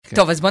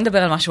טוב, אז בוא נדבר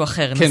על משהו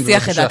אחר,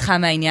 נסיח את דעתך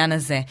מהעניין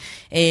הזה.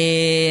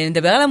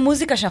 נדבר על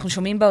המוזיקה שאנחנו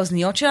שומעים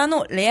באוזניות שלנו,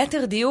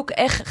 ליתר דיוק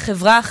איך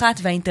חברה אחת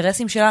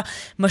והאינטרסים שלה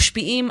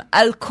משפיעים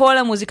על כל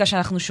המוזיקה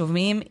שאנחנו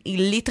שומעים.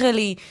 היא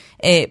ליטרלי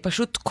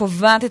פשוט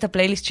קובעת את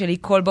הפלייליסט שלי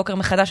כל בוקר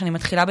מחדש, אני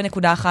מתחילה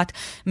בנקודה אחת,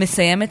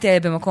 מסיימת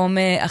במקום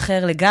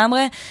אחר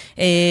לגמרי,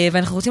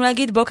 ואנחנו רוצים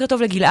להגיד בוקר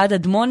טוב לגלעד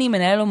אדמוני,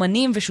 מנהל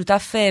אומנים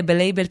ושותף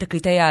בלייבל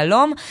תקליטי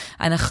יהלום.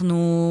 אנחנו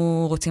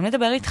רוצים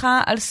לדבר איתך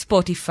על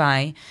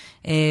ספוטיפיי,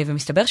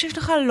 ומסתבר שיש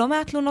לך לא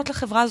מעט תלונות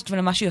לחברה הזאת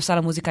ולמה שהיא עושה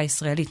למוזיקה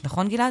הישראלית,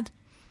 נכון גלעד?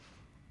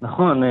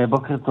 נכון,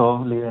 בוקר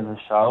טוב לי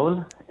לשאול.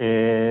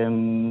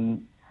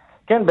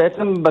 כן,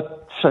 בעצם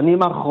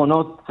בשנים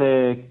האחרונות,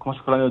 כמו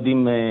שכולנו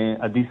יודעים,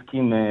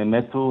 הדיסקים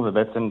מתו,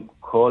 ובעצם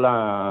כל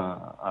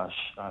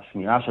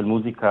השמיעה של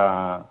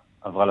מוזיקה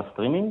עברה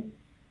לסטרימינג,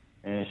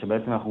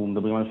 שבעצם אנחנו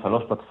מדברים על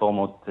 3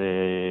 פלטפורמות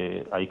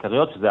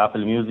העיקריות, שזה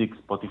אפל מיוזיק,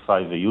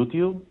 ספוטיפיי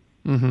ויוטיוב.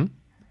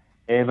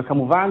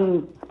 וכמובן,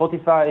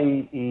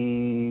 ספוטיפיי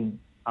היא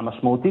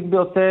המשמעותית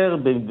ביותר,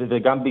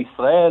 וגם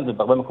בישראל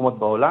ובהרבה מקומות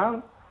בעולם,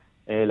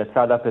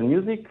 לצד אפל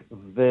מיוזיק,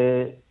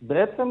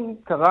 ובעצם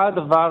קרה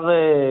דבר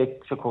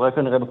שקורה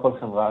כנראה בכל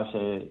חברה,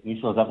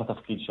 שמישהו עזב את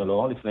התפקיד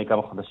שלו לפני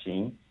כמה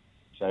חודשים,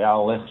 שהיה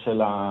העורך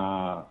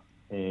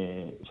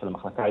של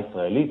המחלקה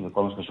הישראלית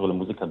וכל מה שקשור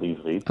למוזיקה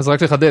בעברית. אז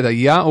רק לחדד,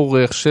 היה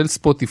עורך של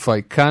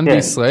ספוטיפיי כאן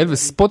בישראל,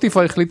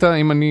 וספוטיפיי החליטה,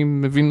 אם אני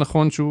מבין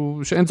נכון,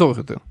 שאין צורך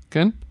יותר,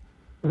 כן?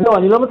 זהו,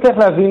 אני לא מצליח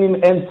להבין אם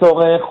אין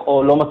צורך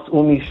או לא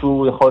מצאו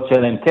מישהו, יכול להיות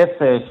שאין להם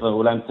כסף,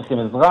 ואולי הם צריכים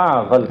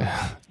עזרה, אבל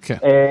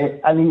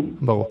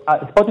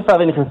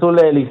ספוטיפיי נכנסו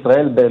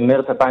לישראל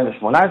במרץ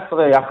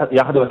 2018,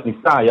 יחד עם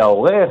הכניסה היה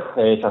עורך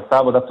שעשה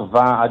עבודה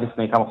טובה עד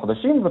לפני כמה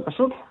חודשים,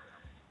 ופשוט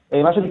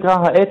מה שנקרא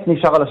העץ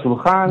נשאר על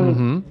השולחן,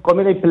 כל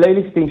מיני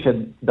פלייליסטים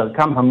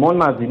שדרכם המון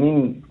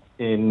מאזינים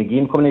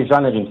מגיעים, כל מיני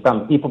ז'אנרים, סתם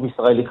היפ-הופ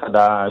ישראלי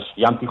חדש,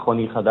 ים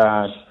תיכוני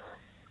חדש,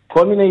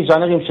 כל מיני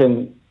ז'אנרים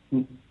שהם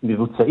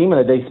מבוצעים על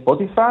ידי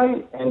ספוטיפיי,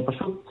 הם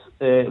פשוט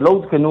לא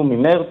עודכנו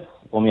ממרץ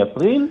או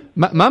מאפריל.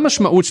 מה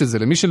המשמעות של זה?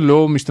 למי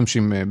שלא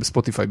משתמשים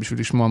בספוטיפיי בשביל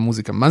לשמוע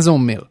מוזיקה, מה זה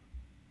אומר?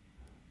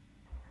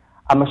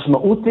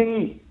 המשמעות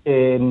היא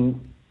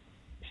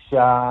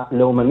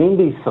שהאומנים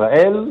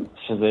בישראל,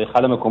 שזה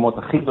אחד המקומות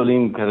הכי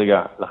גדולים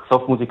כרגע,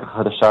 לחשוף מוזיקה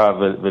חדשה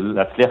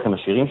ולהצליח עם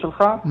השירים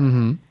שלך,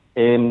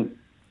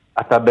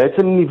 אתה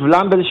בעצם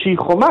נבלם באיזושהי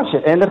חומה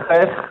שאין לך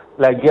איך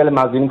להגיע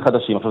למאזינים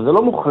חדשים. עכשיו, זה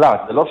לא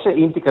מוחלט, זה לא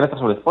שאם תיכנס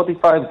עכשיו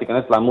לספוטיפיי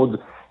ותיכנס לעמוד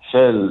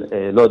של,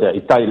 לא יודע,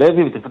 איתי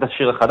לוי ותכתוב את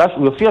השיר החדש,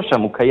 הוא יופיע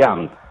שם, הוא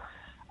קיים.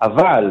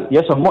 אבל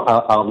יש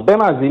הרבה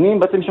מאזינים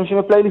בעצם משתמשים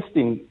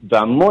בפלייליסטים,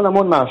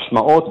 והמון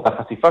מההשמעות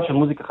והחשיפה של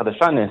מוזיקה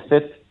חדשה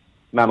נעשית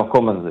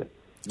מהמקום הזה.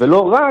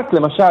 ולא רק,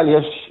 למשל,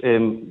 יש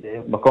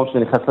מקום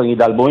שנכנס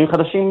להגיד אלבומים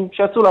חדשים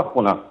שיצאו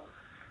לאחרונה.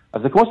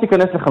 אז זה כמו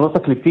שתיכנס לחנות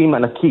הקליפים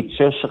ענקית,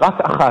 שיש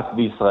רק אחת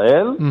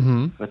בישראל,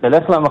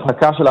 ותלך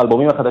למחלקה של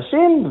האלבומים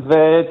החדשים,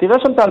 ותראה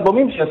שם את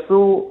האלבומים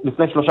שיצאו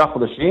לפני 3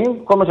 חודשים,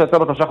 כל מה שיצא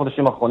ב3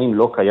 חודשים האחרונים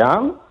לא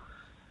קיים,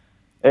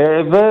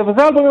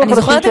 וזה האלבומים החדשים. אני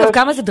זוכרת אגב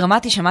כמה זה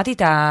דרמטי, שמעתי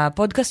את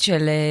הפודקאסט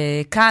של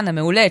כאן,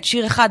 המעולה, את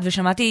שיר אחד,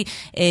 ושמעתי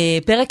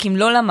פרק עם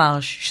לא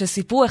למרש,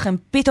 שסיפרו איך הם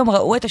פתאום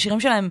ראו את השירים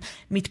שלהם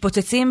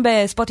מתפוצצים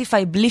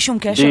בספוטיפיי, בלי שום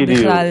קשר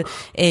בכלל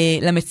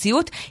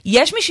למציאות.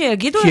 יש מי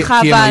שיגידו לך,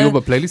 אבל... כי הם היו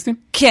בפלייליסטים?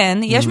 כן,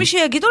 יש מי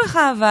שיגידו לך,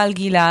 אבל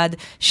גלעד,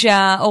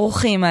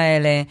 שהאורחים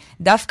האלה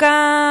דווקא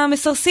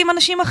מסרסים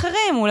אנשים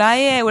אחרים,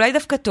 אולי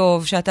דווקא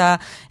טוב, שאתה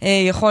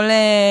יכול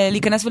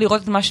להיכנס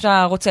ולראות את מה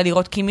שאתה רוצה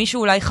לראות, כי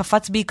מישהו אולי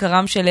חפץ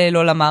בעיקרם של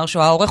לא למרש,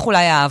 או העורך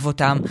אולי אהב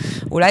אותם.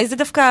 אולי זה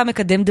דווקא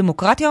מקדם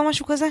דמוקרטיה או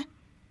משהו כזה?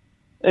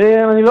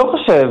 אני לא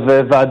חושב.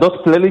 ועדות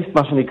פלייליסט,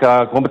 מה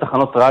שנקרא, כמו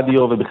בתחנות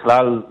רדיו,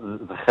 ובכלל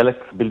זה חלק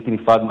בלתי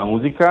נפרד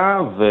מהמוזיקה,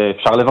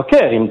 ואפשר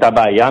לבקר. אם אתה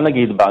בעיה,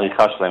 נגיד,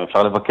 בעריכה שלהם,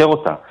 אפשר לבקר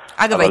אותה.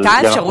 אגב, הייתה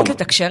אפשרות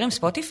לתקשר עם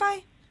ספוטיפיי?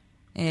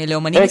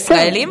 לאומנים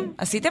ישראלים?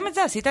 עשיתם את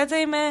זה? עשית את זה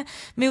עם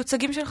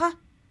מיוצגים שלך?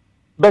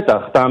 בטח,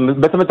 אתה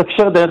בעצם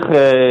מתקשר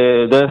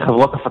דרך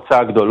חברות הפצה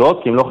הגדולות,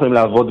 כי הם לא יכולים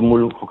לעבוד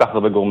מול כל כך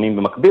הרבה גורמים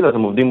במקביל, אז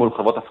הם עובדים מול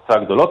חברות הפצה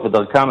הגדולות,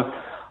 ודרכם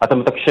אתה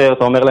מתקשר,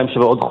 אתה אומר להם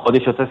שבעוד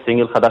חודש יוצא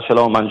סינגל חדש של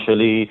האומן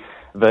שלי,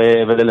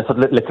 ולנסות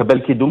לקבל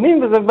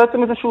קידומים, וזה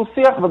בעצם איזשהו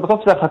שיח,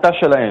 ובסוף זה החלטה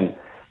שלהם.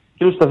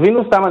 כאילו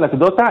שתבינו סתם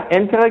אנקדוטה,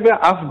 אין כרגע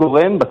אף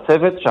גורם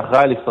בצוות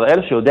שאחראי על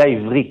ישראל שיודע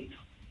עברית.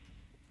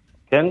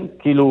 כן?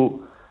 כאילו...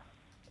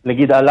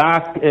 נגיד עלה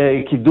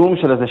קידום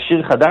של איזה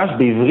שיר חדש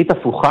בעברית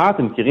הפוכה,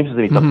 אתם מכירים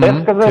שזה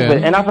מתהפך כזה,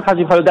 ואין אף אחד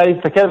שיכול יודע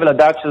להסתכל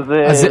ולדעת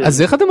שזה...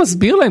 אז איך אתה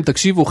מסביר להם?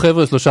 תקשיבו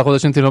חבר'ה, 3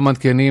 חודשים אתם לא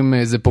מעדכנים,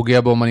 זה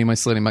פוגע באומנים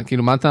הישראלים.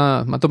 כאילו מה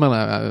אתה אומר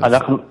להם?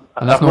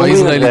 אנחנו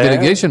הישראלי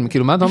דלגיישן,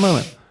 כאילו מה אתה אומר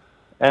להם?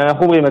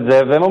 אנחנו אומרים את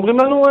זה, והם אומרים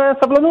לנו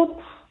סבלנות.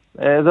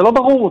 זה לא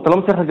ברור, אתה לא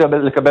מצליח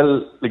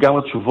לקבל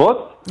לגמרי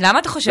תשובות. למה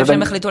אתה חושב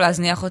שהם החליטו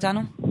להזניח אותנו?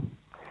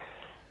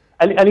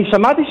 אני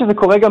שמעתי שזה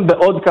קורה גם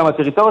בעוד כמה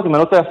טריטוריות, אם אני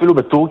לא טועה אפילו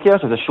בטורקיה,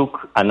 שזה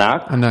שוק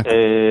ענק.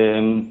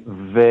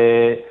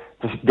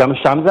 וגם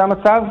שם זה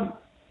המצב.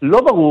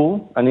 לא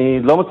ברור, אני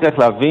לא מצליח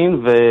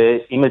להבין,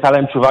 ואם הייתה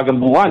להם תשובה גם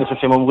ברורה, אני חושב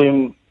שהם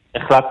אומרים,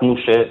 החלטנו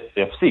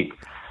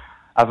שיפסיק.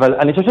 אבל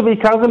אני חושב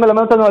שבעיקר זה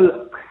מלמד אותנו על,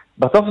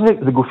 בסוף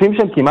זה גופים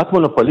שהם כמעט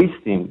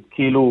מונופוליסטים,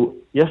 כאילו,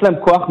 יש להם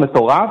כוח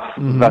מטורף,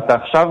 ואתה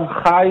עכשיו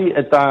חי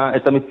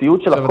את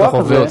המציאות של הכוח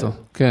הזה. אותו.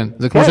 כן,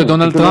 זה כמו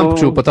שדונלד טראמפ,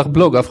 כשהוא פתח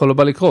בלוג, אף אחד לא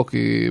בא לקרוא,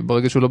 כי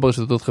ברגע שהוא לא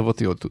ברשתות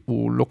חברתיות,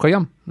 הוא לא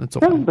קיים.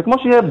 כן, זה כמו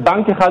שיהיה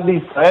בנק אחד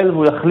בישראל,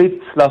 והוא יחליט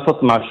לעשות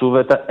משהו,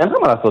 ואין לך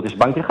מה לעשות, יש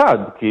בנק אחד,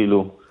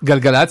 כאילו.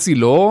 גלגלצ היא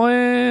לא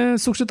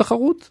סוג של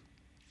תחרות?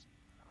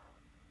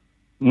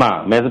 מה?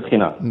 מאיזה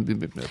בחינה?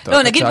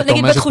 לא, נגיד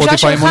בתחושה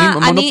שלך,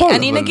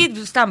 אני נגיד,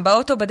 סתם,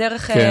 באוטו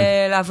בדרך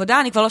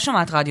לעבודה, אני כבר לא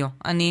שומעת רדיו.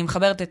 אני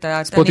מחברת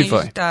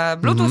את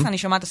הבלוטוס, אני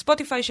שומעת את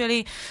הספוטיפיי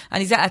שלי.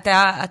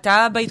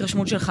 אתה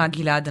בהתרשמות שלך,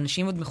 גלעד,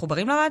 אנשים עוד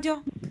מחוברים לרדיו?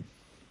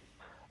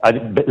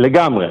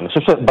 לגמרי. אני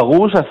חושב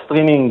שברור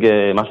שהסטרימינג,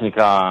 מה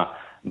שנקרא,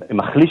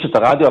 מחליש את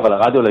הרדיו, אבל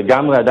הרדיו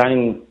לגמרי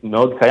עדיין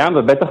מאוד קיים,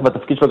 ובטח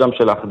בתפקיד שלו גם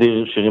של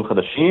להחדיר שירים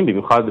חדשים,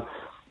 במיוחד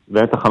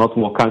באמת תחנות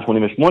כמו כאן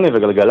 88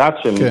 וגלגלצ,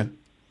 שהם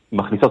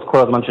מכניסות כל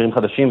הזמן שירים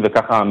חדשים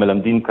וככה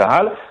מלמדים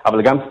קהל,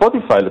 אבל גם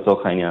ספוטיפיי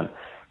לצורך העניין.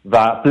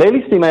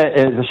 והפלייליסטים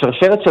זה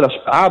שרשרת של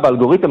השפעה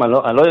באלגוריתם, אני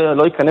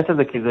לא אכנס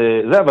לזה כי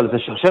זה, אבל זה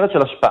שרשרת של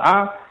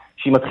השפעה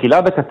שהיא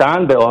מתחילה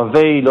בקטן,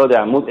 באוהבי, לא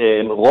יודע,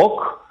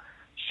 רוק,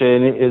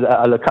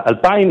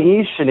 2,000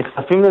 איש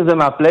שנחשפים לזה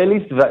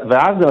מהפלייליסט,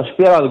 ואז זה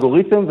משפיע על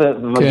האלגוריתם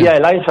ומגיע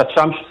אליי שאת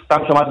שם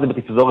סתם שומעת את זה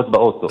בתפזורת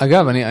באוטו.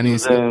 אגב,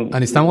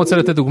 אני סתם רוצה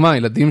לתת דוגמה,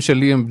 ילדים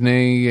שלי הם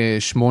בני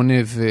 8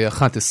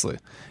 ו-11.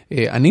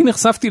 אני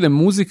נחשפתי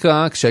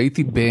למוזיקה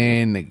כשהייתי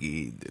בין,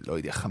 נגיד, לא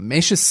יודע,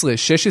 15,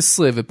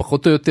 16,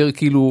 ופחות או יותר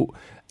כאילו,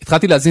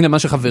 התחלתי להזין למה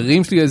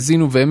שחברים שלי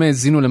האזינו, והם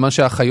האזינו למה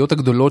שהאחיות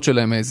הגדולות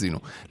שלהם האזינו.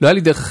 לא היה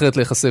לי דרך אחרת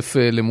להיחשף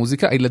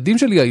למוזיקה. הילדים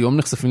שלי היום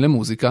נחשפים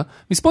למוזיקה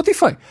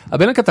מספוטיפיי.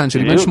 הבן הקטן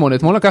שלי, בן 8,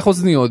 אתמול לקח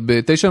אוזניות,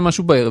 ב9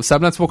 משהו בערב,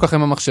 שם לעצמו ככה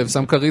עם המחשב,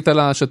 שם כרית על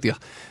השטיח,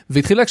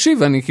 והתחיל להקשיב,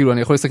 ואני כאילו,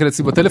 אני יכול להסתכל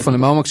אצלי בטלפון,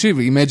 למה הוא מקשיב,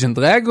 Imagine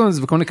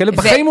Dragons, וכל מיני כאלה,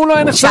 בחיים הוא לא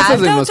היה נחשף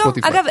לזה עם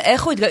הספוטיפיי. אגב,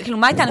 איך הוא התגלה, כאילו,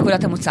 מה הייתה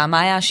נקודת המוצא? מה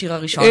היה השיר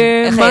הראשון?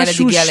 איך הילד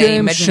הגיע ל-Imagine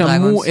Dragons? משהו שהם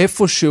שמעו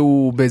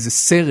איפשהו באיזה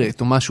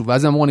סרט או משהו,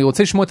 ואז אמרו, אני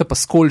רוצה לשמוע את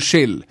הפסקול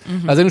של.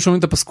 אז היינו שומעים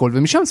את הפסקול,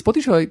 ומשם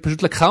ספוטיפיי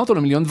פשוט לקחה אותו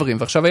למיליון דברים,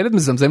 ועכשיו הילד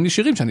מזמזם לי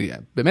שירים שאני,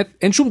 באמת,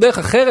 אין שום דרך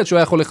אחרת שהוא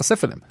היה יכול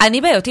לחשף אליהם.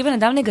 אני בהיותי בן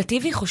אדם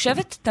נגטיבי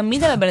חושבת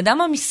תמיד על הבן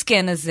אדם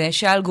המסכן הזה,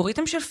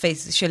 שהאלגוריתם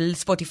של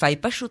ספוטיפיי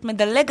פשוט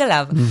מדלג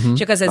עליו,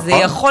 שכזה זה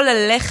יכול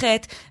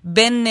ללכת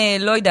בין,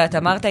 לא יודעת,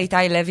 אמרת איתי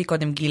לוי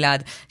קודם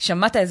גלעד,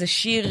 שמעת איזה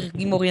שיר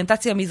עם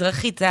אוריינטציה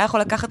מזרחית, זה היה יכול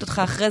לקחת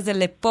אותך אחרי זה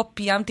לפופ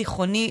ים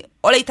תיכוני,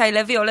 או לאיתי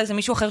לוי או לאיזה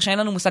מישהו אחר שאין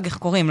לנו מושג איך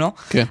קוראים, לא?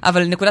 כן.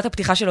 אבל נקודת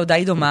הפתיחה שלו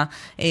די דומה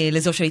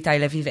לזו של איתי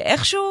לוי,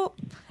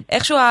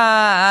 ואיכשהו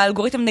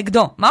האלגוריתם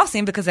נגדו. מה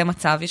עושים בכזה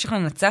מצב? יש לך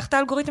לנצח את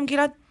האלגוריתם,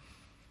 גלעד?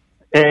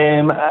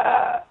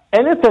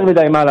 אין יותר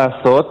מדי מה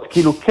לעשות.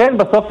 כאילו, כן,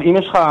 בסוף, אם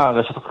יש לך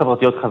רשתות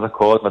חברתיות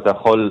חזקות, ואתה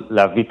יכול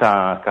להביא את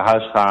הקהל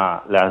שלך,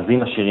 להאזין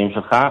לשירים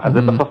שלך, אז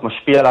זה בסוף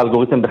משפיע על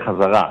האלגוריתם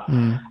בחזרה.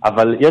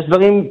 אבל יש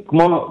דברים,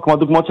 כמו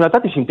הדוגמאות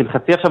שנתתי, שאם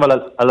תלחצי עכשיו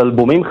על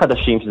אלבומים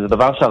חדשים, שזה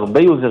דבר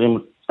שהרבה יוזרים,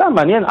 סתם,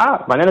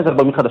 מעניין איזה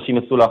אלבומים חדשים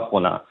יצאו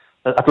לאחרונה.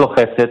 את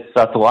לוחצת,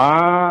 ואת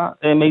רואה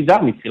מידע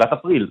מתחילת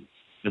אפריל.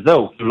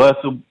 וזהו,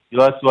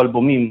 לא יצאו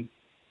אלבומים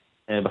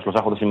בשלושה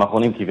חודשים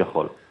האחרונים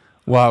כביכול.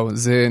 וואו,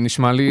 זה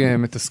נשמע לי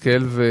מתסכל,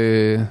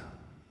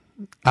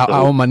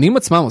 האומנים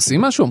עצמם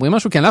עושים משהו, אומרים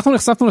משהו, כי אנחנו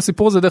נחשפנו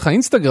לסיפור הזה דרך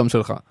האינסטגרם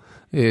שלך,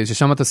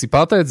 ששם אתה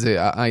סיפרת את זה,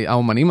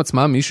 האומנים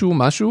עצמם, מישהו,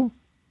 משהו?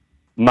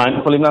 מה הם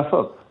יכולים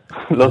לעשות?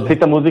 להוציא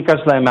את המוזיקה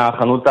שלהם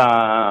מהחנות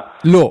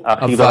לא,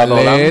 אבל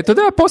אתה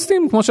יודע,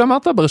 פוסטים, כמו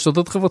שאמרת,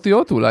 ברשתות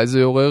חברתיות, אולי זה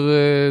יעורר,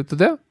 אתה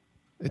יודע,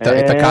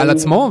 את הקהל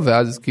עצמו,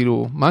 ואז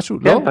כאילו משהו,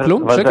 לא,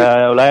 כלום, שקט.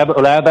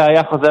 אולי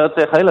הבעיה חוזרת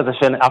חלילה, זה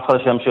שאין אף אחד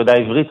שם שיודע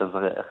עברית, אז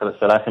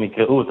השאלה איך הם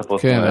יקראו את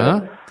הפוסטים האלה.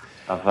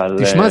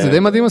 תשמע, זה די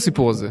מדהים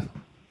הסיפור הזה.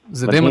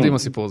 זה די מדהים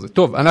הסיפור הזה.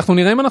 טוב, אנחנו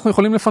נראה אם אנחנו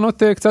יכולים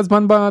לפנות קצת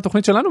זמן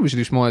בתוכנית שלנו,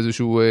 בשביל לשמוע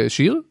איזשהו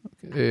שיר.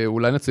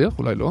 אולי נצליח,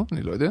 אולי לא,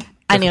 אני לא יודע.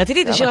 אני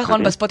רציתי את השיר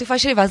האחרון בספוטיפיי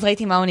שלי, ואז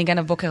ראיתי מה הוא ניגן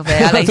הבוקר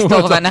ועל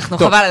ההיסטור, ואנחנו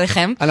חבל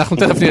עליכם. אנחנו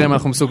תכף נראה אם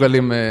אנחנו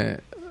מסוגלים...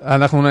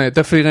 אנחנו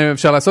תכף נראה אם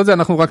אפשר לעשות זה,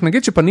 אנחנו רק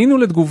נגיד שפנינו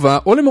לתגובה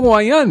או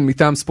למרואיין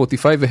מטעם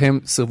ספוטיפיי והם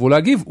סרבו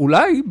להגיב,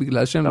 אולי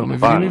בגלל שהם לא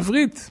מבינים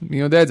עברית, מי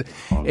יודע את זה.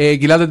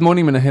 גלעד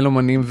אדמוני, מנהל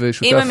אומנים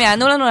ושותף. אם הם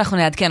יענו לנו, אנחנו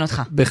נעדכן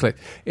אותך. בהחלט.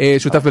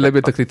 שותף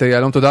בלייבל תקליטי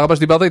יהלום, תודה רבה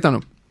שדיברת איתנו.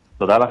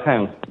 תודה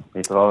לכם,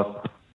 להתראות.